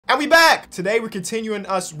And we back! Today we're continuing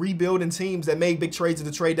us rebuilding teams that made big trades at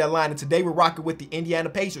the trade deadline, and today we're rocking with the Indiana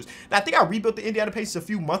Pacers. Now, I think I rebuilt the Indiana Pacers a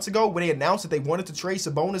few months ago when they announced that they wanted to trade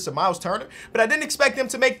Sabonis and Miles Turner, but I didn't expect them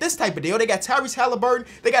to make this type of deal. They got Tyrese Halliburton,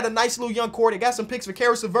 they got a nice little young core, they got some picks for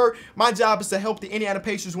Caris LeVert. My job is to help the Indiana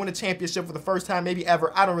Pacers win a championship for the first time, maybe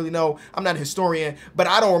ever. I don't really know. I'm not a historian, but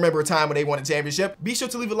I don't remember a time when they won a championship. Be sure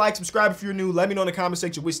to leave a like, subscribe if you're new. Let me know in the comment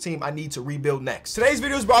section which team I need to rebuild next. Today's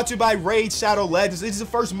video is brought to you by Raid Shadow Legends. This is the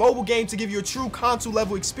first mobile game to give you a true console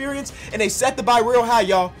level experience, and they set the bar real high,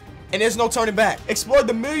 y'all. And there's no turning back. Explore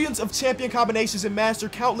the millions of champion combinations and master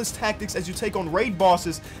countless tactics as you take on raid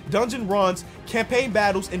bosses, dungeon runs, campaign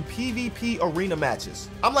battles, and PvP arena matches.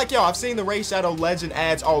 I'm like, yo, I've seen the Raid Shadow Legend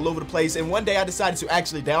ads all over the place, and one day I decided to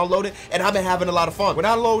actually download it, and I've been having a lot of fun. When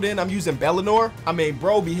I load in, I'm using Bellinor. I mean,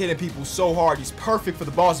 bro be hitting people so hard. He's perfect for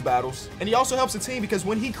the boss battles. And he also helps the team because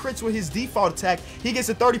when he crits with his default attack, he gets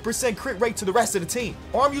a 30% crit rate to the rest of the team.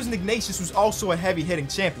 Or I'm using Ignatius, who's also a heavy hitting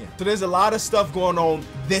champion. So there's a lot of stuff going on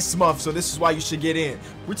this month, so this is why you should get in.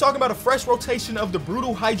 We're talking about a fresh rotation of the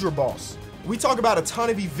Brutal Hydra boss. We talk about a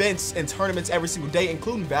ton of events and tournaments every single day,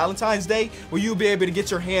 including Valentine's Day, where you'll be able to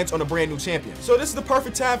get your hands on a brand new champion. So this is the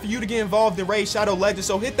perfect time for you to get involved in Raid Shadow Legends,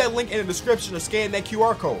 so hit that link in the description or scan that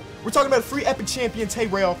QR code. We're talking about a free epic champion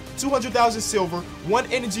Tayrael, 200,000 silver,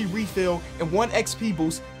 1 energy refill, and 1 XP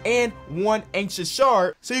boost, and 1 ancient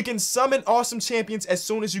shard, so you can summon awesome champions as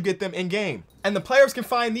soon as you get them in game. And the players can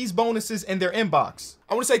find these bonuses in their inbox.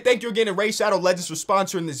 I want to say thank you again to Raid Shadow Legends for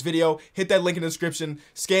sponsoring this video. Hit that link in the description,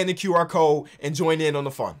 scan the QR code, and join in on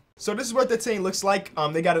the fun. So this is what the team looks like.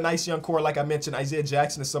 They got a nice young core. Like I mentioned, Isaiah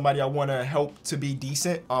Jackson is somebody I want to help to be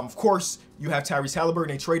decent. Of course, you have Tyrese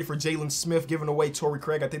Halliburton. They traded for Jalen Smith, giving away Torrey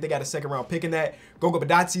Craig. I think they got a second-round pick in that. Goga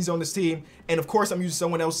Badatsi's on this team. And, of course, I'm using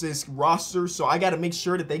someone else's roster, so I got to make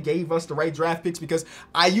sure that they gave us the right draft picks because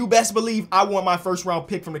you best believe I want my first-round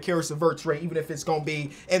pick from the Caris LeVert trade, even if it's going to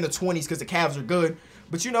be in the 20s because the Cavs are good.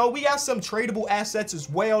 But, you know, we got some tradable assets as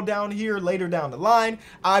well down here later down the line.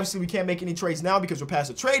 Obviously, we can't make any trades now because we're past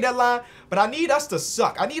the trade deadline. But I need us to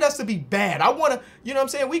suck. I need us to be bad. I want to, you know what I'm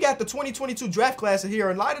saying? We got the 2022 draft class here,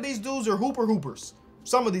 and a lot of these dudes are hoopers.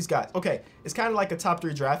 Some of these guys. Okay, it's kind of like a top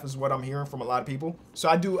 3 draft is what I'm hearing from a lot of people. So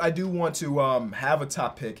I do want to have a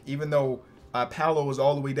top pick, even though Paolo is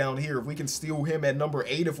all the way down here. If we can steal him at number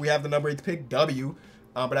 8, if we have the number 8 pick, W.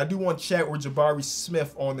 But I do want Chet or Jabari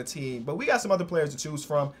Smith on the team. But we got some other players to choose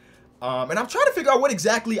from. And I'm trying to figure out what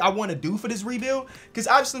exactly I want to do for this rebuild. Because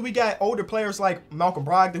obviously we got older players like Malcolm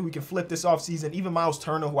Brogdon who we can flip this offseason. Even Miles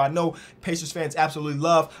Turner, who I know Pacers fans absolutely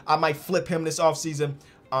love. I might flip him this offseason.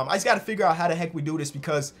 I just got to figure out how the heck we do this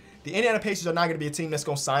because the Indiana Pacers are not going to be a team that's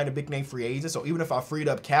going to sign a big-name free agent. So even if I freed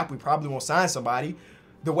up cap, we probably won't sign somebody.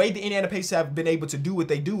 The way the Indiana Pacers have been able to do what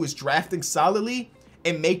they do is drafting solidly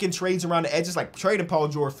and making trades around the edges, like trading Paul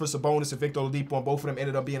George for Sabonis and Victor Oladipo, and both of them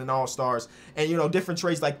ended up being an all-stars. And, you know, different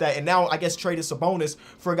trades like that. And now, I guess, trading Sabonis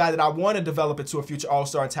for a guy that I want to develop into a future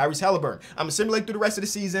all-star, Tyrese Halliburton. I'm going to simulate through the rest of the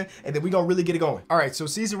season, and then we're going to really get it going. All right, so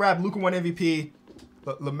season wrap, Luka won MVP.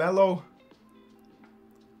 But LaMelo...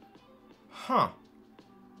 Huh.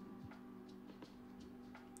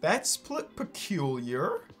 That's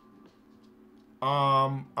peculiar.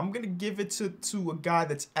 I'm going to give it to a guy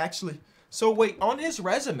that's actually... So wait, on his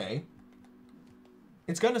resume,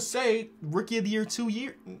 it's going to say Rookie of the Year 2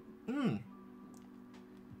 year.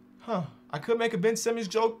 Huh. I could make a Ben Simmons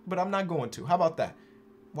joke, but I'm not going to. How about that?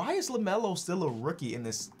 Why is LaMelo still a rookie in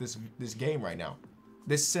this game right now?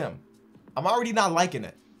 This sim. I'm already not liking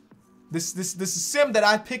it. This sim that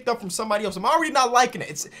I picked up from somebody else. I'm already not liking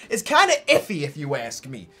it. It's kind of iffy if you ask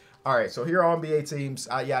me. All right, so here are NBA teams.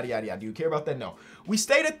 Yada, yada, yada. Do you care about that? No. We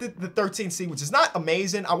stayed at the 13th seed, which is not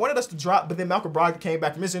amazing. I wanted us to drop, but then Malcolm Brogdon came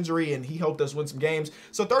back from his injury, and he helped us win some games.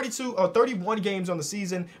 So 31 games on the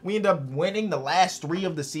season. We end up winning the last 3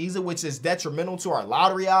 of the season, which is detrimental to our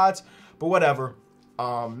lottery odds. But whatever.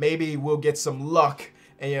 Maybe we'll get some luck.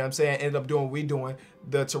 And you know what I'm saying? Ended up doing what we're doing.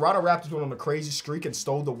 The Toronto Raptors went on a crazy streak and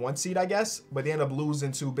stole the 1 seed, I guess. But they ended up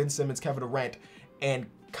losing to Ben Simmons, Kevin Durant, and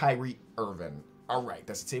Kyrie Irving. All right,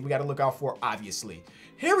 that's the team we got to look out for, obviously.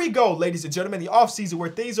 Here we go, ladies and gentlemen, the offseason where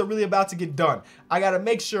things are really about to get done. I got to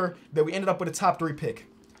make sure that we ended up with a top 3 pick.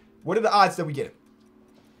 What are the odds that we get it?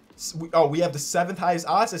 We have the 7th highest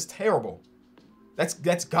odds? That's terrible.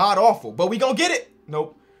 That's god-awful, but we gonna get it.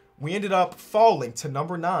 Nope. We ended up falling to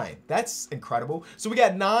number 9. That's incredible. So we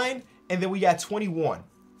got 9, and then we got 21.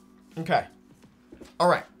 Okay. All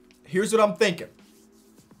right. Here's what I'm thinking.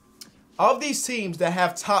 Of these teams that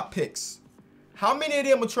have top picks, how many of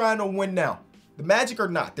them are trying to win now? The Magic are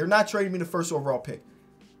not. They're not trading me the first overall pick.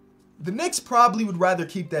 The Knicks probably would rather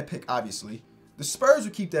keep that pick, obviously. The Spurs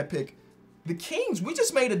would keep that pick. The Kings, we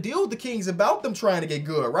just made a deal with the Kings about them trying to get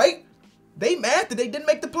good, right? They mad that they didn't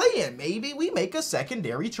make the play-in. Maybe we make a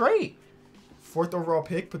secondary trade. 4th overall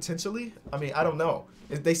pick, potentially? I mean, I don't know.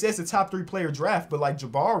 They say it's a top 3 player draft, but like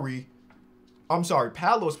Jabari, I'm sorry,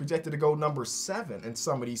 Paolo is projected to go number 7 in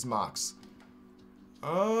some of these mocks.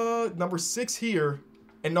 Number 6 here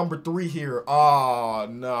and number 3 here. Oh,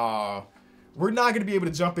 no. We're not going to be able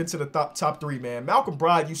to jump into the top 3, man. Malcolm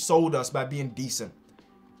Brogdon, you sold us by being decent.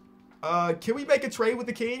 Can we make a trade with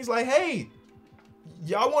the Kings? Like, hey,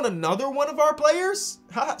 y'all want another one of our players?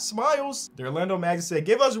 Ha, smiles. The Orlando Magic said,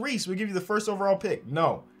 give us Reese. We'll give you the 1st overall pick.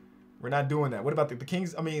 No, we're not doing that. What about the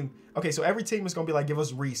Kings? I mean, okay, so every team is going to be like, give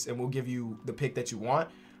us Reese, and we'll give you the pick that you want.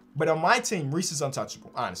 But on my team, Reese is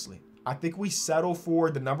untouchable, honestly. I think we settle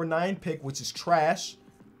for the number 9 pick, which is trash.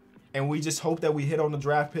 And we just hope that we hit on the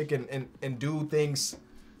draft pick and do things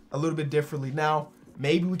a little bit differently. Now,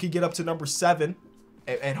 maybe we could get up to number 7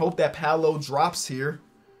 and hope that Paolo drops here.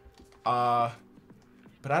 But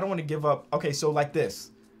I don't want to give up. Okay, so like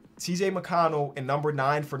this. TJ McConnell in number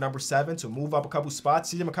 9 for number 7 to move up a couple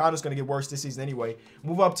spots. TJ McConnell's going to get worse this season anyway.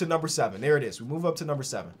 Move up to number 7. There it is. We move up to number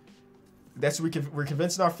 7. We're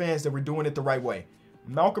convincing our fans that we're doing it the right way.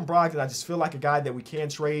 Malcolm Brogdon, I just feel like a guy that we can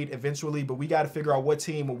trade eventually, but we got to figure out what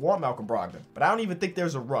team will want Malcolm Brogdon. But I don't even think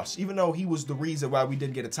there's a rush, even though he was the reason why we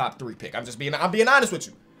didn't get a top 3 pick. I'm being honest with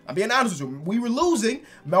you. I'm being honest with you. We were losing.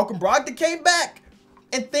 Malcolm Brogdon came back,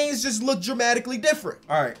 and things just look dramatically different.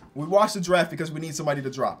 All right, we watched the draft because we need somebody to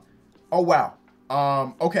drop. Oh, wow.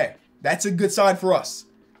 Okay, that's a good sign for us.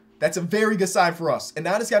 That's a very good sign for us. And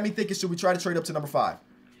now this got me thinking, should we try to trade up to number 5?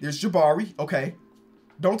 There's Jabari. Okay.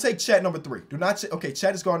 Don't take Chet number 3. Do not. Okay,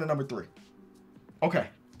 Chet is going to number 3. Okay.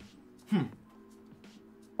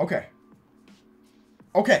 Okay.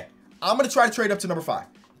 Okay. I'm going to try to trade up to number 5.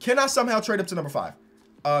 Can I somehow trade up to number 5?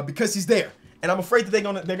 Because he's there. And I'm afraid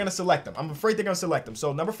that they're gonna select him. I'm afraid they're going to select him.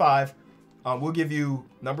 So number 5, we'll give you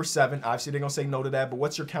number 7. Obviously, they're going to say no to that. But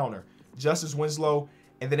what's your counter? Justice Winslow.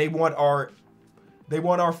 And then they want our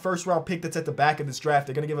 1st round pick that's at the back of this draft.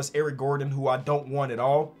 They're going to give us Eric Gordon, who I don't want at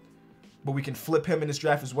all. But we can flip him in this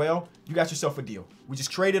draft as well. You got yourself a deal. We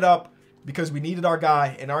just traded up because we needed our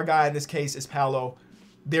guy, and our guy in this case is Paolo.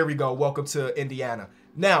 There we go. Welcome to Indiana.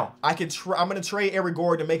 Now, I'm going to trade Eric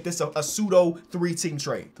Gordon to make this a pseudo 3-team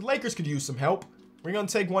trade. The Lakers could use some help. We're going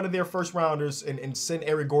to take one of their 1st rounders and send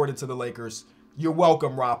Eric Gordon to the Lakers. You're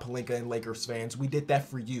welcome, Rob Pelinka and Lakers fans. We did that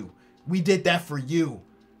for you. We did that for you.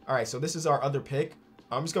 All right, so this is our other pick.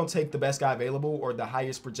 I'm just going to take the best guy available or the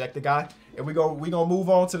highest projected guy, and we're going to move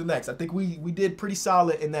on to the next. I think we did pretty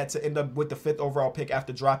solid in that to end up with the 5th overall pick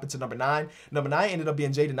after dropping to number 9. Number 9 ended up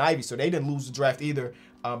being Jaden Ivey, so they didn't lose the draft either.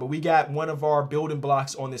 But we got one of our building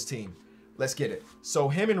blocks on this team. Let's get it. So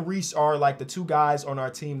him and Reese are like the 2 guys on our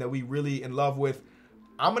team that we really in love with.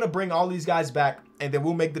 I'm going to bring all these guys back, and then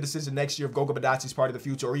we'll make the decision next year if Goga Bitadze is part of the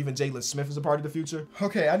future or even Jalen Smith is a part of the future.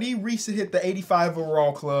 Okay, I need Reese to hit the 85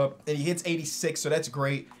 overall club, and he hits 86, so that's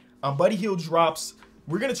great. Buddy Hield drops.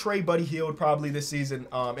 We're going to trade Buddy Hield probably this season,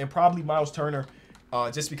 and probably Miles Turner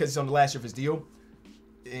just because he's on the last year of his deal.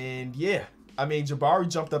 And, yeah. I mean, Jabari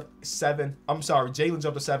jumped up 7. I'm sorry, Jalen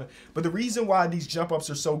jumped up 7. But the reason why these jump ups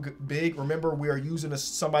are so big, remember, we are using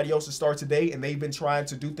somebody else to start today, and they've been trying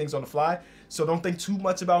to do things on the fly. So don't think too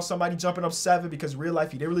much about somebody jumping up 7 because in real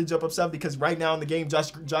life, he didn't really jump up 7 because right now in the game,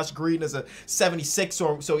 Josh Green is a 76,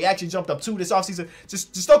 so he actually jumped up 2 this offseason.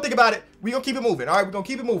 Just don't think about it. We're going to keep it moving. All right, we're going to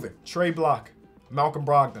keep it moving. Trade block, Malcolm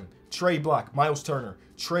Brogdon. Trade block, Miles Turner.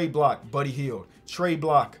 Trade block, Buddy Hield. Trade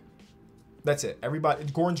block. That's it. Everybody.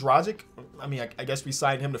 Goran Dragic. I mean, I guess we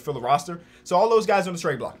signed him to fill the roster. So all those guys on the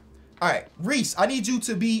trade block. All right, Reese, I need you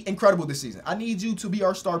to be incredible this season. I need you to be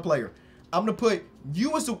our star player. I'm going to put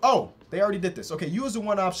you as the... Oh, they already did this. Okay, you as the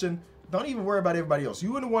 1 option. Don't even worry about everybody else.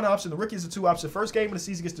 You in the 1 option. The rookie is the 2 option. First game of the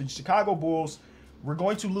season against the Chicago Bulls. We're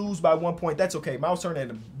going to lose by 1 point. That's okay. Miles Turner had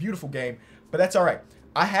a beautiful game, but that's all right.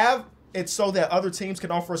 I have it so that other teams can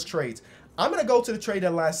offer us trades. I'm going to go to the trade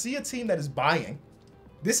deadline, see a team that is buying.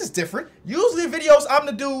 This is different. Usually in videos, I'm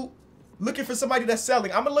the dude looking for somebody that's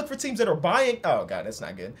selling. I'm going to look for teams that are buying. Oh, God, that's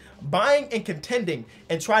not good. Buying and contending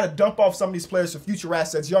and try to dump off some of these players for future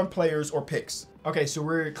assets, young players, or picks. Okay, so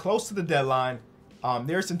we're close to the deadline.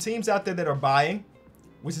 There are some teams out there that are buying,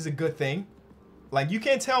 which is a good thing. Like, you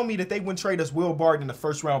can't tell me that they wouldn't trade us Will Barton in the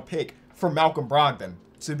 1st round pick for Malcolm Brogdon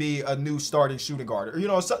to be a new starting shooting guard. Or, you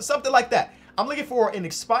know, something like that. I'm looking for an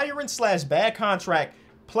expiring / bad contract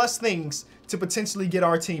plus things to potentially get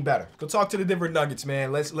our team better. Go talk to the Denver Nuggets,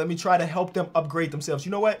 man. Let me try to help them upgrade themselves.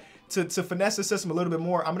 You know what? To finesse the system a little bit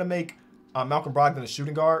more, I'm going to make Malcolm Brogdon a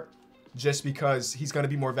shooting guard. just because he's going to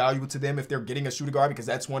be more valuable to them if they're getting a shooting guard, because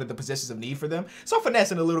that's one of the positions of need for them. So I'm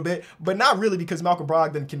finessing a little bit, but not really, because Malcolm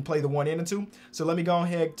Brogdon can play the 1 and 2. So let me go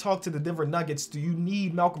ahead, talk to the Denver Nuggets. Do you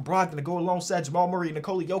need Malcolm Brogdon to go alongside Jamal Murray and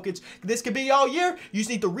Nikola Jokic? This could be all year. You just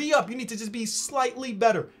need to re-up. You need to just be slightly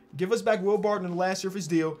better. Give us back Will Barton in the last year of his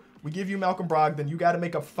deal. We give you Malcolm Brogdon. You got to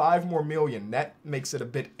make up $5 more million. That makes it a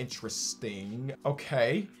bit interesting.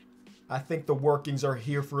 Okay. I think the workings are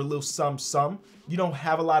here for a little sum. You don't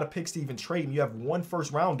have a lot of picks to even trade, and you have 1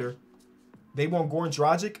 first rounder. They want Goran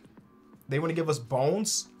Dragic. They want to give us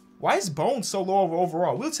Bones. Why is Bones so low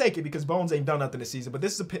overall? We'll take it because Bones ain't done nothing this season. But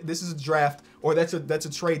this is a draft, or that's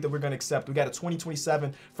a trade that we're gonna accept. We got a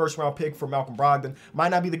 2027 first round pick for Malcolm Brogdon. Might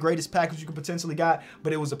not be the greatest package you could potentially got,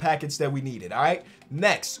 but it was a package that we needed. All right.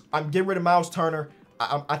 Next, I'm getting rid of Miles Turner.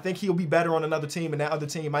 I think he'll be better on another team, and that other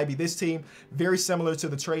team might be this team. Very similar to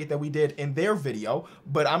the trade that we did in their video.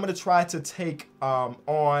 But I'm going to try to take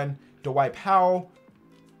on Dwight Powell.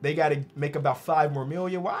 They got to make about $5 more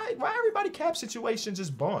million. Why everybody cap situation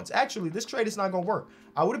just bonds? Actually, this trade is not going to work.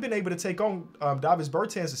 I would have been able to take on Davis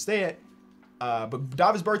Bertans instead. But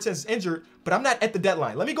Davis Bertans is injured, but I'm not at the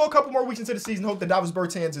deadline. Let me go a couple more weeks into the season, hope that Davis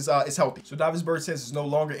Bertans is healthy. So Davis Bertans is no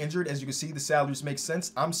longer injured. As you can see, the salaries make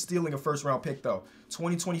sense. I'm stealing a first round pick though.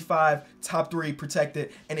 2025 top 3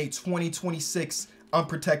 protected and a 2026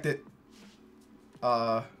 unprotected.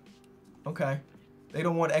 Okay. They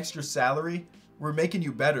don't want extra salary. We're making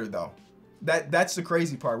you better though. That's the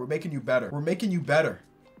crazy part. We're making you better. We're making you better.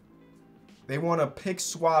 They want a pick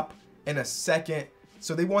swap and a second.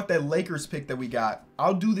 So they want that Lakers pick that we got.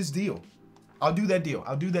 I'll do this deal. I'll do that deal.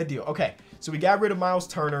 I'll do that deal. Okay, so we got rid of Miles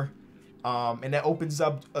Turner, and that opens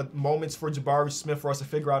up moments for Jabari Smith for us to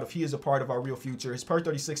figure out if he is a part of our real future. His per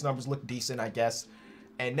 36 numbers look decent, I guess.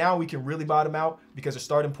 And now we can really bottom out because our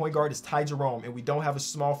starting point guard is Ty Jerome, and we don't have a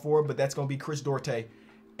small forward, but that's going to be Chris Duarte.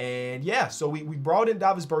 And yeah, so we brought in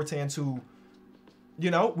Davis Bertans, who, you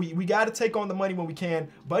know, we got to take on the money when we can.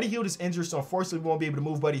 Buddy Hield is injured, so unfortunately we won't be able to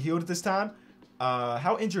move Buddy Hield at this time.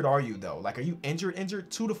 How injured are you though? Like, are you injured?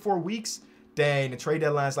 2 to 4 weeks? Dang, the trade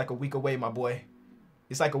deadline is like a week away, my boy.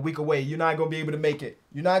 It's like a week away. You're not going to be able to make it.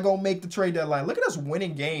 You're not going to make the trade deadline. Look at us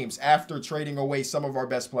winning games after trading away some of our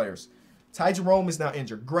best players. Ty Jerome is now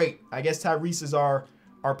injured. Great. I guess Tyrese is our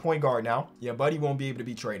point guard now. Yeah, Buddy won't be able to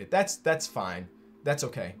be traded. That's fine. That's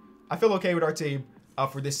okay. I feel okay with our team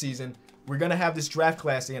for this season. We're going to have this draft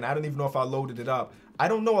class in. I don't even know if I loaded it up. I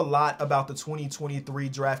don't know a lot about the 2023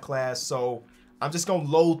 draft class, so I'm just going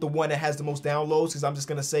to load the one that has the most downloads, because I'm just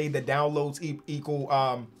going to say that downloads equal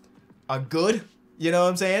a good, you know what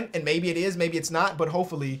I'm saying? And maybe it is, maybe it's not, but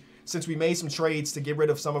hopefully, since we made some trades to get rid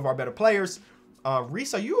of some of our better players,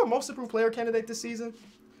 Reese, are you a most improved player candidate this season?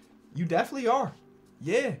 You definitely are.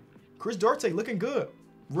 Yeah. Chris Duarte looking good.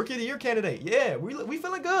 Rookie of the Year candidate. Yeah, we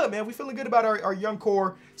feeling good, man. We feeling good about our young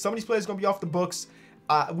core. Some of these players going to be off the books.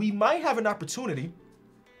 We might have an opportunity.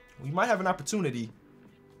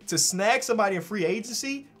 To snag somebody in free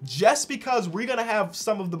agency just because we're going to have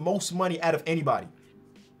some of the most money out of anybody.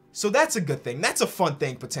 So that's a good thing. That's a fun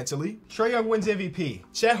thing, potentially. Trae Young wins MVP.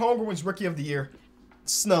 Chet Holmgren wins Rookie of the Year.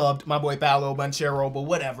 Snubbed. My boy Paolo Banchero, but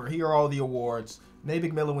whatever. Here are all the awards. Nate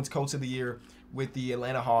McMillan wins Coach of the Year with the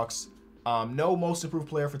Atlanta Hawks. No most improved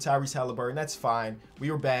player for Tyrese Halliburton. That's fine.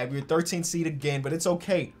 We were bad. We were 13th seed again, but it's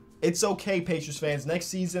okay. It's okay, Pacers fans. Next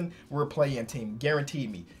season, we're a play-in team.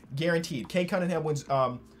 Guaranteed me. Guaranteed. Kate Cunningham wins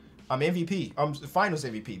MVP. Finals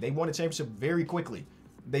MVP. They won a championship very quickly.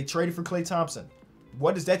 They traded for Klay Thompson.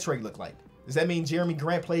 What does that trade look like? Does that mean Jeremy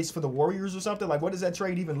Grant plays for the Warriors or something? Like, what does that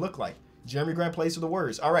trade even look like? Jeremy Grant plays for the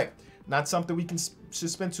Warriors. All right. Not something we should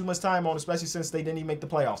spend too much time on, especially since they didn't even make the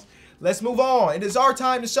playoffs. Let's move on. It is our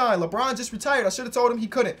time to shine. LeBron just retired. I should have told him he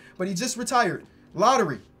couldn't, but he just retired.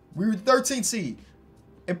 Lottery. We were 13th seed.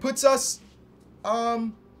 It puts us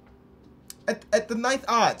at the 9th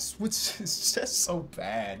odds, which is just so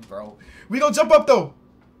bad, bro. We gonna jump up though.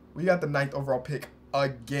 We got the 9th overall pick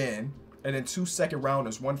again, and then 2 second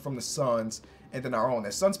rounders, one from the Suns, and then our own.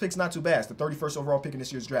 That Suns pick's not too bad. It's the 31st overall pick in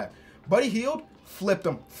this year's draft. Buddy Hield, flipped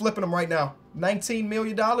him. Flipping him right now. $19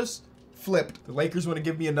 million, flipped. The Lakers want to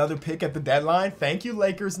give me another pick at the deadline. Thank you,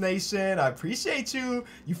 Lakers Nation. I appreciate you.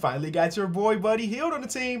 You finally got your boy Buddy Hield on the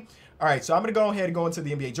team. All right, so I'm going to go ahead and go into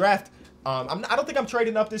the NBA draft. I don't think I'm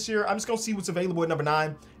trading up this year. I'm just going to see what's available at number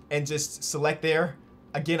 9 and just select there.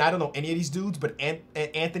 Again, I don't know any of these dudes, but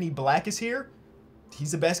Anthony Black is here.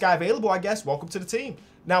 He's the best guy available, I guess. Welcome to the team.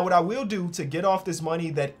 Now, what I will do to get off this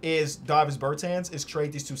money that is Davis Bertans is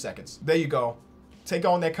trade these 2 seconds. There you go. take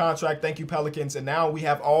on that contract. Thank you, Pelicans. And now we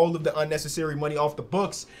have all of the unnecessary money off the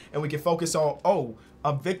books, and we can focus on,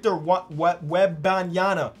 Victor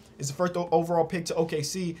Wembanyama is the first overall pick to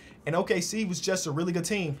OKC, and OKC was just a really good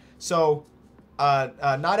team. So,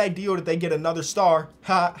 not ideal that they get another star.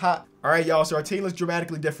 Ha, ha. All right, y'all, so our team looks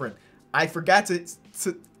dramatically different. I forgot to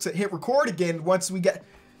hit record again once we get...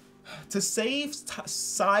 To save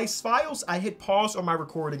size files, I hit pause on my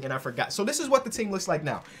recording and I forgot. So this is what the team looks like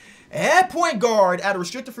now. At point guard, at a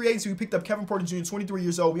restricted free agency, we picked up Kevin Porter Jr., 23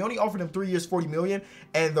 years old. We only offered him 3 years, $40 million,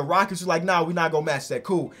 and the Rockets were like, nah, we're not going to match that.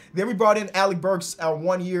 Cool. Then we brought in Alec Burks,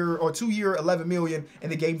 1 year or 2 year, $11 million, and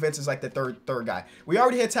the Gabe Vincent's like the third guy. We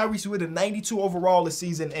already had Tyrese with a 92 overall this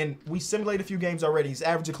season, and we simulated a few games already. He's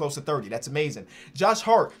averaging close to 30. That's amazing. Josh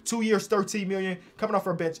Hart, 2 years, $13 million, coming off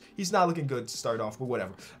our bench. He's not looking good to start off, but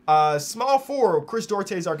whatever. Small forward, Chris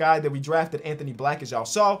Duarte is our guy that we drafted. Anthony Black, as y'all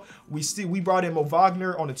saw. We brought in Mo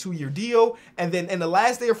Wagner on a 2-year deal. And then in the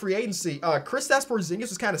last day of free agency, Kristaps Porzingis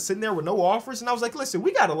was kind of sitting there with no offers. And I was like, listen,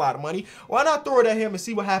 we got a lot of money. Why not throw it at him and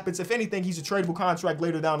see what happens? If anything, he's a tradable contract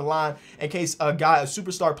later down the line in case a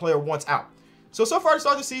superstar player wants out. So far to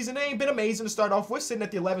start the season, it ain't been amazing to start off with, sitting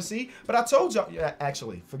at the 11th seed. But I told y'all,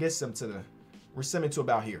 actually, forget sim to the, we're simming to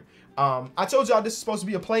about here. I told y'all this is supposed to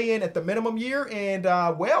be a play-in at the minimum year. And,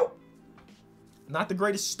 well, not the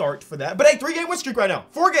greatest start for that. But hey, 3-game win streak right now.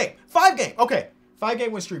 4-game, 5-game. Okay.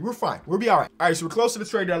 5-game win streak. We're fine. We'll be all right. All right, so we're close to the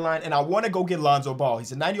trade deadline, and I want to go get Lonzo Ball.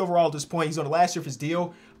 He's a 90 overall at this point. He's on the last year of his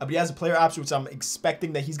deal, but he has a player option, which I'm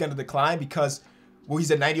expecting that he's going to decline because, well,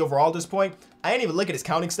 he's at 90 overall at this point. I didn't even look at his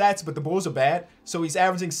counting stats, but the Bulls are bad. So he's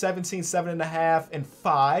averaging 17, 7.5, and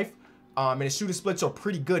 5. And his shooting splits are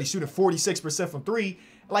pretty good. He's shooting 46% from 3.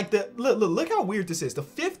 Like, look how weird this is. The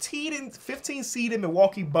 15 seed in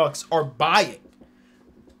Milwaukee Bucks are buying.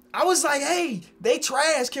 I was like, hey, they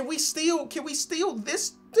trash. Can we steal this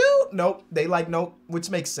dude? Nope. They like, nope, which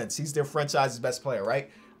makes sense. He's their franchise's best player,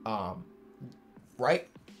 right? Right?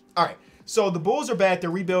 All right. So the Bulls are bad. They're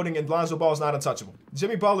rebuilding, and Lonzo Ball is not untouchable.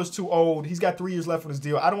 Jimmy Butler's too old. He's got 3 years left on his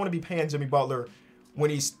deal. I don't want to be paying Jimmy Butler when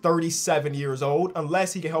he's 37 years old,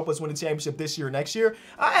 unless he can help us win the championship this year or next year.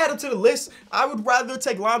 I add him to the list. I would rather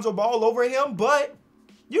take Lonzo Ball over him, but...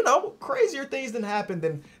 you know, crazier things than happen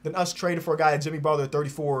than us trading for a guy at Jimmy Butler at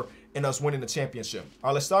 34 and us winning the championship. All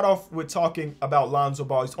right, let's start off with talking about Lonzo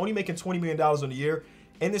Ball. He's only making $20 million on the year.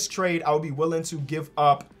 In this trade, I would be willing to give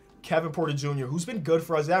up Kevin Porter Jr., who's been good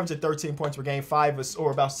for us. He averaged 13 points per game,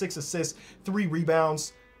 about 6 assists, 3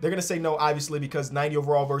 rebounds. They're going to say no, obviously, because 90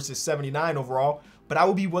 overall versus 79 overall. But I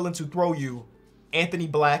would be willing to throw you Anthony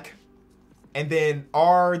Black, and then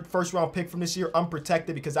our first-round pick from this year,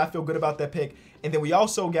 unprotected, because I feel good about that pick. And then we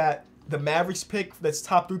also got the Mavericks pick that's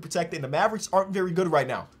top 3 protected, and the Mavericks aren't very good right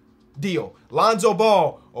now. Deal. Lonzo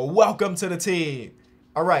Ball, welcome to the team.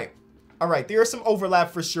 All right. All right. There is some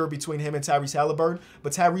overlap for sure between him and Tyrese Halliburton,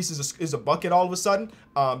 but Tyrese is a bucket all of a sudden.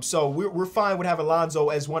 So we're fine with having Lonzo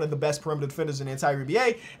as one of the best perimeter defenders in the entire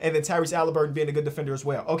NBA, and then Tyrese Halliburton being a good defender as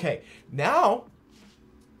well. Okay. Now,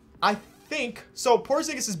 I think, so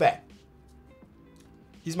Porzingis is back.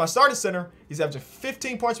 He's my starting center. He's averaging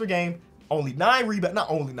 15 points per game. Only 9 rebounds. Not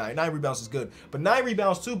only 9. 9 rebounds is good. But 9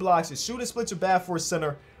 rebounds, 2 blocks. His shooting splits are bad for a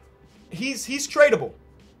center. He's tradable.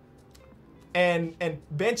 And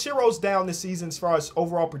Banchero's down this season as far as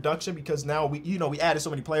overall production because now we added so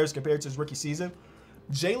many players compared to his rookie season.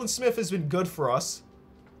 Jalen Smith has been good for us.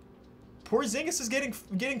 Porzingis is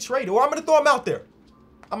getting traded. Or I'm going to throw him out there.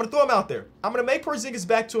 I'm going to make Porzingis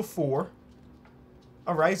back to a 4.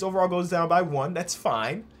 All right, his overall goes down by 1. That's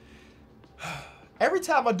fine. Every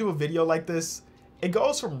time I do a video like this, it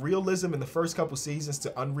goes from realism in the first couple seasons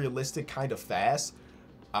to unrealistic kind of fast.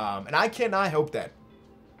 And I cannot help that.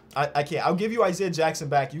 I can't. I'll give you Isaiah Jackson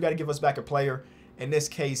back. You got to give us back a player. In this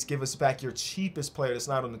case, give us back your cheapest player that's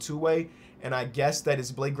not on the 2-way. And I guess that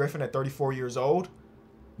is Blake Griffin at 34 years old.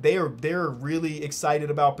 They're really excited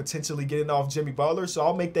about potentially getting off Jimmy Butler, so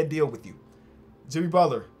I'll make that deal with you. Jimmy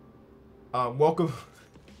Butler, welcome.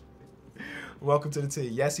 Welcome to the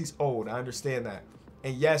team. Yes, he's old. I understand that.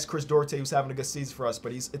 And yes, Chris Duarte was having a good season for us,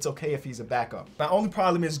 but it's okay if he's a backup. My only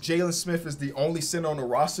problem is Jalen Smith is the only center on the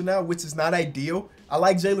roster now, which is not ideal. I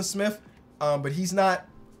like Jalen Smith, but he's not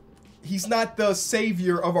the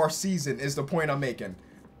savior of our season is the point I'm making.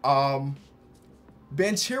 Banchero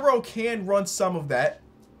can run some of that.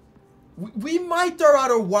 We might throw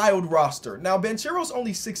out a wild roster. Now, Banchero's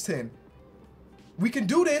only 6'10". We can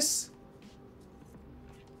do this.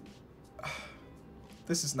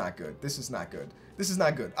 This is not good. This is not good. This is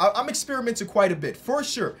not good. I'm experimenting quite a bit. For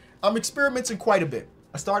sure. I'm experimenting quite a bit.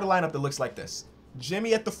 I started a lineup that looks like this.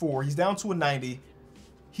 Jimmy at the 4. He's down to a 90.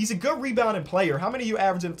 He's a good rebounding player. How many of you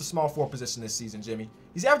averaging at the small forward position this season, Jimmy?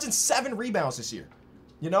 He's averaging 7 rebounds this year.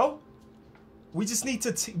 You know? We just need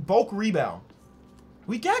to bulk rebound.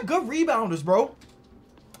 We got good rebounders, bro.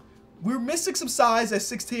 We're missing some size at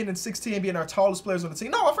 6'10 and 6'10 being our tallest players on the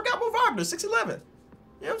team. No, I forgot Mo Wagner, 6'11. You know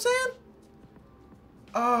what I'm saying?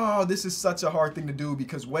 Oh, this is such a hard thing to do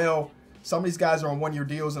because, well, some of these guys are on one-year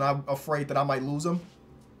deals and I'm afraid that I might lose them.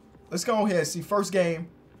 Let's go ahead. See, first game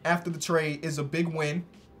after the trade is a big win.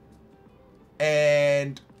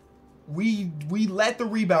 And we led the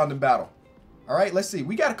rebounding battle. All right, let's see.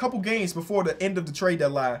 We got a couple games before the end of the trade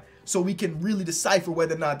deadline so we can really decipher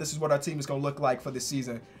whether or not this is what our team is going to look like for this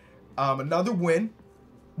season. Another win.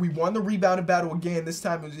 We won the rebounding battle again. This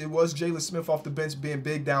time it was Jalen Smith off the bench being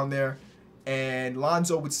big down there. And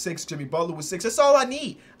Lonzo with 6, Jimmy Butler with 6. That's all I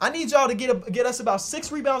need. I need y'all to get us about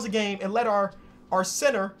 6 rebounds a game and let our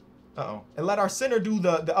center do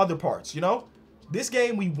the other parts, you know? This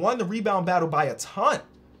game, we won the rebound battle by a ton.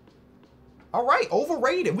 All right,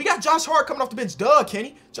 overrated. We got Josh Hart coming off the bench. Duh,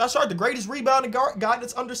 Kenny. Josh Hart, the greatest rebounding guy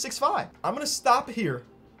that's under 6'5". I'm going to stop here.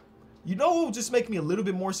 You know what would just make me a little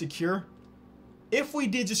bit more secure? If we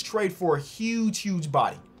did just trade for a huge, huge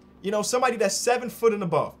body. You know, somebody that's 7 foot and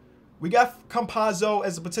above. We got Campazzo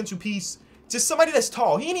as a potential piece. Just somebody that's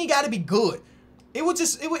tall. He ain't even got to be good. It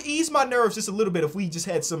would ease my nerves just a little bit if we just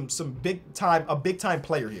had a big time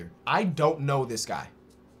player here. I don't know this guy.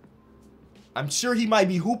 I'm sure he might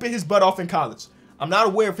be hooping his butt off in college. I'm not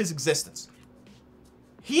aware of his existence.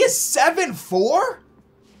 He is 7'4"?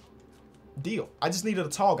 Deal. I just needed a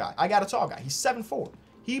tall guy. I got a tall guy. He's 7'4".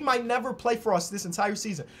 He might never play for us this entire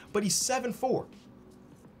season, but he's 7'4".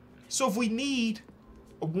 So if we need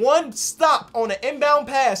one stop on an inbound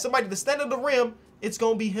pass, somebody to stand at the rim, it's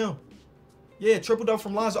going to be him. Yeah, triple double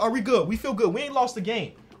from Lonzo. Are we good? We feel good. We ain't lost the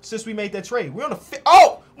game since we made that trade. We're on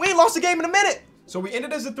we ain't lost the game in a minute. So we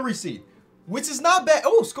ended as a 3 seed, which is not bad.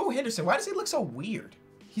 Oh, Scoot Henderson. Why does he look so weird?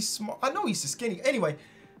 He's small. I know he's skinny. Anyway,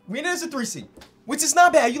 we ended as a 3 seed, which is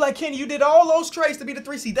not bad. You like, Kenny, you did all those trades to be the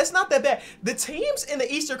 3 seed. That's not that bad. The teams in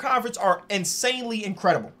the Eastern Conference are insanely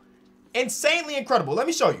incredible. Insanely incredible. Let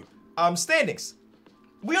me show you. Standings.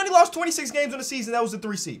 We only lost 26 games in the season. That was the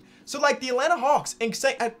 3 seed. So, like, the Atlanta Hawks.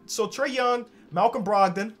 So, Trae Young, Malcolm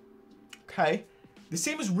Brogdon. Okay. This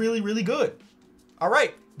team is really, really good. All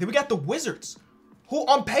right. Then we got the Wizards, who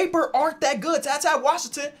on paper aren't that good. Ty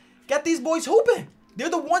Washington got these boys hooping. They're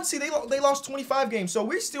the 1 seed. They lost 25 games. So,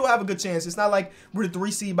 we still have a good chance. It's not like we're the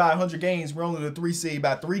 3 seed by 100 games. We're only the 3 seed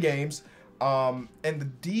by 3 games. And the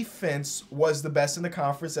defense was the best in the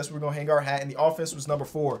conference. That's where we're going to hang our hat. And the offense was number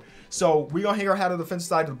 4. So we're going to hang our hat on the defensive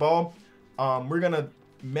side of the ball. We're going to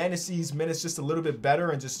manage these minutes just a little bit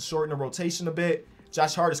better and just shorten the rotation a bit.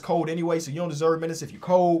 Josh Hart is cold anyway, so you don't deserve minutes if you're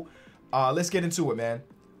cold. Let's get into it, man.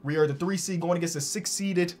 We are the 3 seed going against the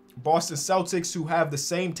 6-seeded Boston Celtics, who have the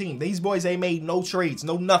same team. These boys ain't made no trades,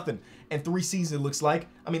 no nothing. And 3 seasons, it looks like.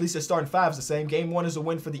 I mean, at least their starting 5 is the same. Game 1 is a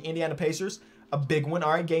win for the Indiana Pacers. A big one.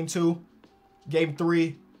 All right, Game 2. Game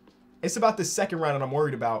 3, it's about the second round that I'm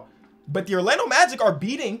worried about. But the Orlando Magic are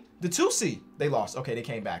beating the 2 seed. They lost. Okay, they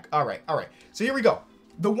came back. All right. So here we go.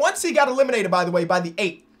 The 1 seed got eliminated, by the way, by the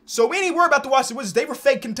 8. So we ain't worried about the Washington Wizards. They were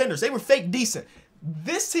fake contenders. They were fake decent.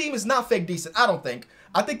 This team is not fake decent, I don't think.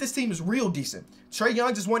 I think this team is real decent. Trae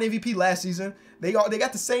Young just won MVP last season. They got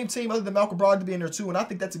the same team other than Malcolm Brogdon being there too, and I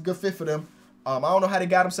think that's a good fit for them. I don't know how they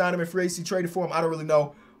got him, signed him in free agency, traded for him. I don't really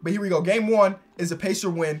know. But here we go. Game 1 is a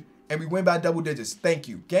Pacer win. And we win by double digits. Thank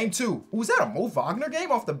you. Game 2. Was that a Mo Wagner game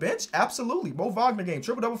off the bench? Absolutely. Mo Wagner game.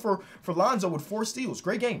 Triple-double for Lonzo with 4 steals.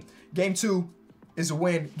 Great game. Game 2 is a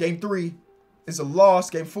win. Game 3 is a loss.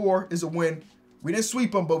 Game 4 is a win. We didn't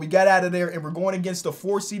sweep them, but we got out of there. And we're going against the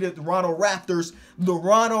 4-seeded Toronto Raptors. The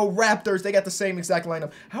Toronto Raptors. They got the same exact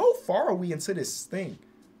lineup. How far are we into this thing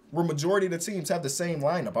where majority of the teams have the same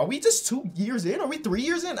lineup? Are we just 2 years in? Are we 3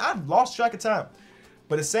 years in? I've lost track of time.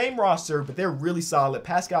 But the same roster, but they're really solid.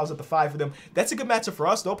 Pascal's at the 5 for them. That's a good matchup for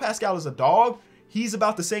us, though. Pascal is a dog. He's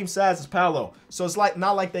about the same size as Paolo. So it's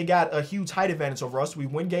not like they got a huge height advantage over us. We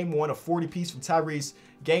win Game 1, a 40-piece from Tyrese.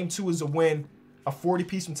 Game 2 is a win, a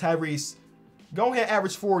 40-piece from Tyrese. Go ahead,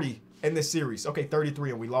 average 40 in this series. Okay, 33,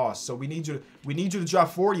 and we lost. So we need you to drop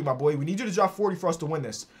 40, my boy. We need you to drop 40 for us to win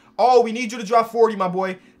this. Oh, we need you to drop 40, my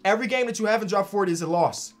boy. Every game that you haven't dropped 40 is a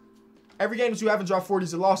loss. Every game that you haven't dropped 40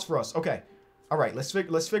 is a loss for us. Okay. All right, let's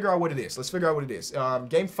figure out what it is. Let's figure out what it is.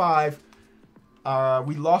 Game 5,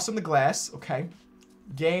 we lost on the glass. Okay.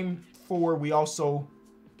 Game 4, we also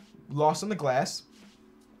lost on the glass.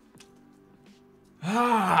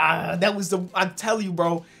 That was I'm telling you,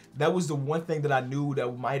 bro, that was the one thing that I knew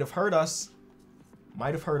that might have hurt us.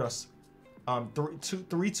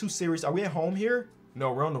 3-2 series. Are we at home here?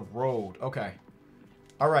 No, we're on the road. Okay.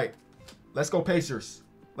 All right. Let's go Pacers.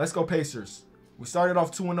 Let's go Pacers. We started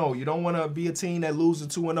off 2-0. You don't want to be a team that loses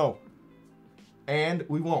 2-0. And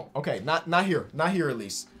we won't. Okay, not here. Not here at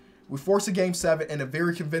least. We forced a game 7 and a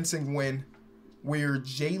very convincing win where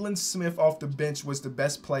Jalen Smith off the bench was the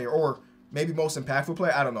best player, or maybe most impactful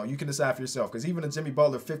player. I don't know. You can decide for yourself, because even a Jimmy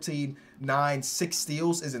Butler 15, 9, 6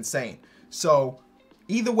 steals is insane. So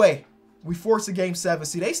either way, we forced a game 7.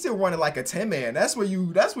 See, they still running like a 10-man. That's where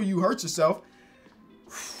you hurt yourself.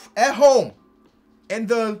 At home. In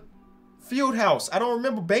the field house. I don't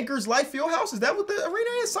remember. Bankers Life Field House? Is that what the arena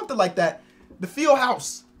is? Something like that. The field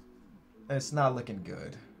house. It's not looking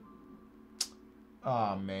good.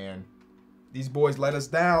 Oh, man. These boys let us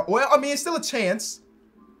down. Well, I mean, it's still a chance,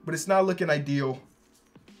 but it's not looking ideal.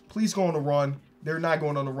 Please go on the run. They're not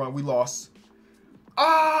going on the run. We lost.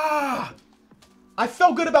 Ah! I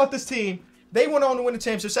felt good about this team. They went on to win the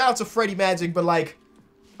championship. Shout out to Freddie Magic, but like,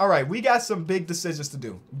 all right, we got some big decisions to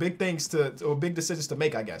do. Big decisions to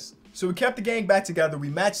make, I guess. So we kept the gang back together. We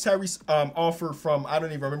matched Tyrese offer from, I don't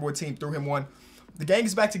even remember what team threw him one. The gang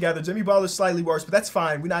is back together. Jimmy Butler's slightly worse, but that's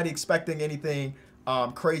fine. We're not expecting anything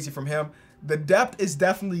crazy from him. The depth is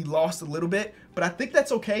definitely lost a little bit, but I think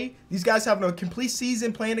that's okay. These guys having a complete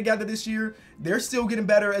season playing together this year. They're still getting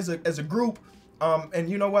better as a group. And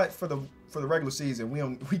you know what? For the regular season,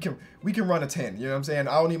 we can run a 10. You know what I'm saying?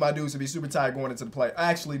 I don't need my dudes to be super tired going into the play.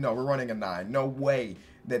 Actually, no, we're running a 9. No way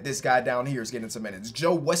that this guy down here is getting some minutes.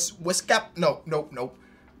 Joe Westcap? No.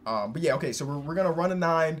 But yeah, okay. So we're gonna run a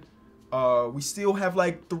 9. We still have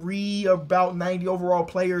like 3 about 90 overall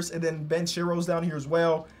players, and then Ben Shiro's down here as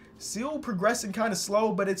well. Still progressing kind of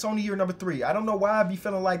slow, but it's only year number 3. I don't know why I be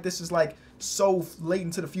feeling like this is like so late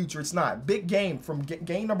into the future. It's not. Big game from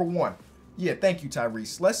game number 1. Yeah, thank you,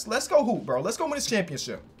 Tyrese. Let's go hoop, bro. Let's go win this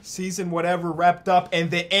championship. Season whatever wrapped up,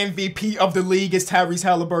 and the MVP of the league is Tyrese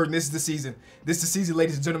Halliburton. This is the season. This is the season,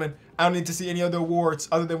 ladies and gentlemen. I don't need to see any other awards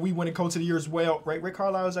other than we winning Coach of the Year as well. Right, Rick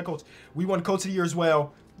Carlisle is our coach. We won Coach of the Year as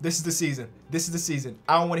well. This is the season. This is the season.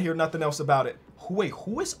 I don't want to hear nothing else about it. Wait,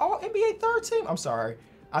 who is all NBA third team? I'm sorry.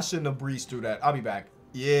 I shouldn't have breezed through that. I'll be back.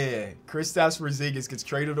 Yeah, Kristaps Porzingis gets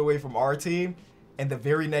traded away from our team, and the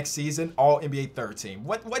very next season, all NBA third team.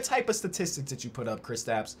 What type of statistics did you put up,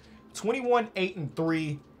 Kristaps? 21, 8, and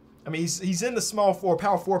 3. I mean, he's in the small 4,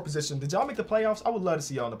 power 4 position. Did y'all make the playoffs? I would love to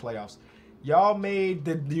see y'all in the playoffs. Y'all made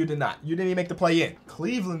you did not. You didn't even make the play-in.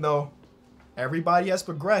 Cleveland, though, everybody has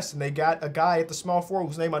progressed, and they got a guy at the small 4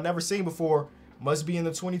 whose name I've never seen before. Must be in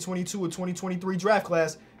the 2022 or 2023 draft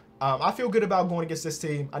class. I feel good about going against this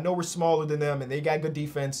team. I know we're smaller than them, and they got good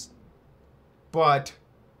defense. But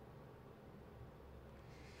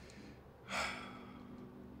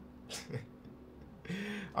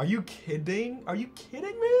are you kidding? Are you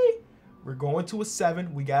kidding me? We're going to a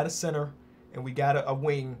 7. We got a center, and we got a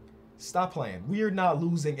wing. Stop playing. We are not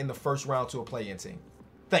losing in the first round to a play-in team.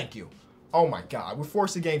 Thank you. Oh, my God. We're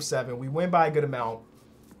forced to game 7. We win by a good amount.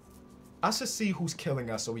 I should see who's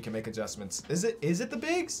killing us so we can make adjustments. Is it the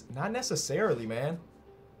bigs? Not necessarily, man.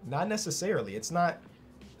 Not necessarily. It's not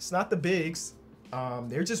the bigs.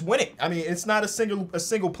 They're just winning. I mean, it's not a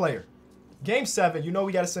single player. Game 7, you know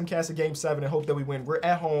we got to simcast a game 7 and hope that we win. We're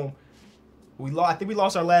at home. I think we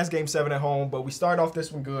lost our last game 7 at home, but we started off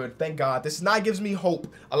this one good. Thank God. This now gives me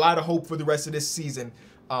hope, a lot of hope for the rest of this season.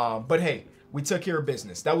 But hey, we took care of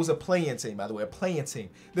business. That was a play-in team, by the way, a play-in team.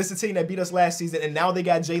 This is a team that beat us last season, and now they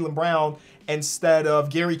got Jaylen Brown instead of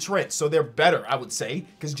Gary Trent. So they're better, I would say,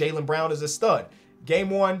 because Jaylen Brown is a stud. Game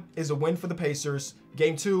 1 is a win for the Pacers.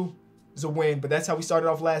 Game 2 is a win, but that's how we started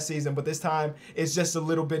off last season. But this time, it's just a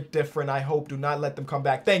little bit different. I hope. Do not let them come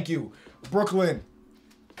back. Thank you. Brooklyn.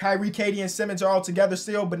 Kyrie, Katie, and Simmons are all together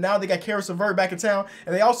still, but now they got Karis LeVert back in town,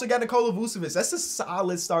 and they also got Nikola Vucevic. That's a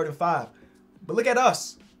solid starting 5. But look at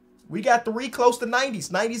us. We got 3 close to 90s.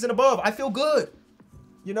 90s and above. I feel good.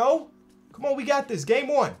 You know? Come on, we got this. Game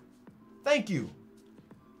 1. Thank you.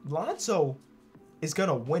 Lonzo is going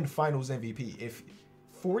to win Finals MVP. If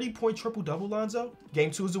 40-point triple-double, Lonzo. Game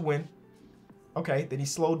 2 is a win. Okay, then he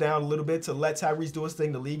slowed down a little bit to let Tyrese do his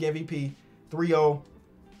thing, the league MVP. 3-0.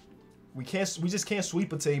 We just can't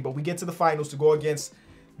sweep a team, but we get to the finals to go against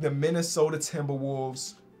the Minnesota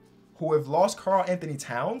Timberwolves, who have lost Karl-Anthony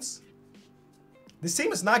Towns. This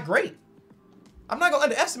team is not great. I'm not going to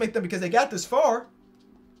underestimate them because they got this far.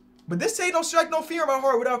 But this team don't strike no fear in my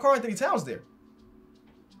heart without Karl-Anthony Towns there.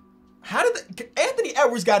 How did Anthony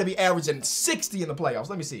Edwards got to be averaging 60 in the playoffs?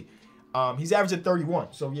 Let me see. He's averaging 31.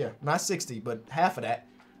 So, yeah, not 60, but half of that.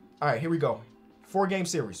 All right, here we go. 4-game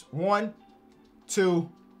series. 1, 2,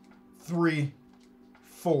 3,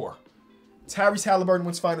 4. Tyrese Halliburton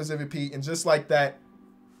wins Finals MVP. And just like that,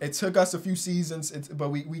 It took us a few seasons, but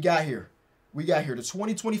we got here. We got here. The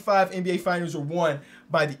 2025 NBA Finals were won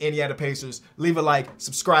by the Indiana Pacers. Leave a like,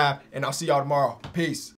 subscribe, and I'll see y'all tomorrow. Peace.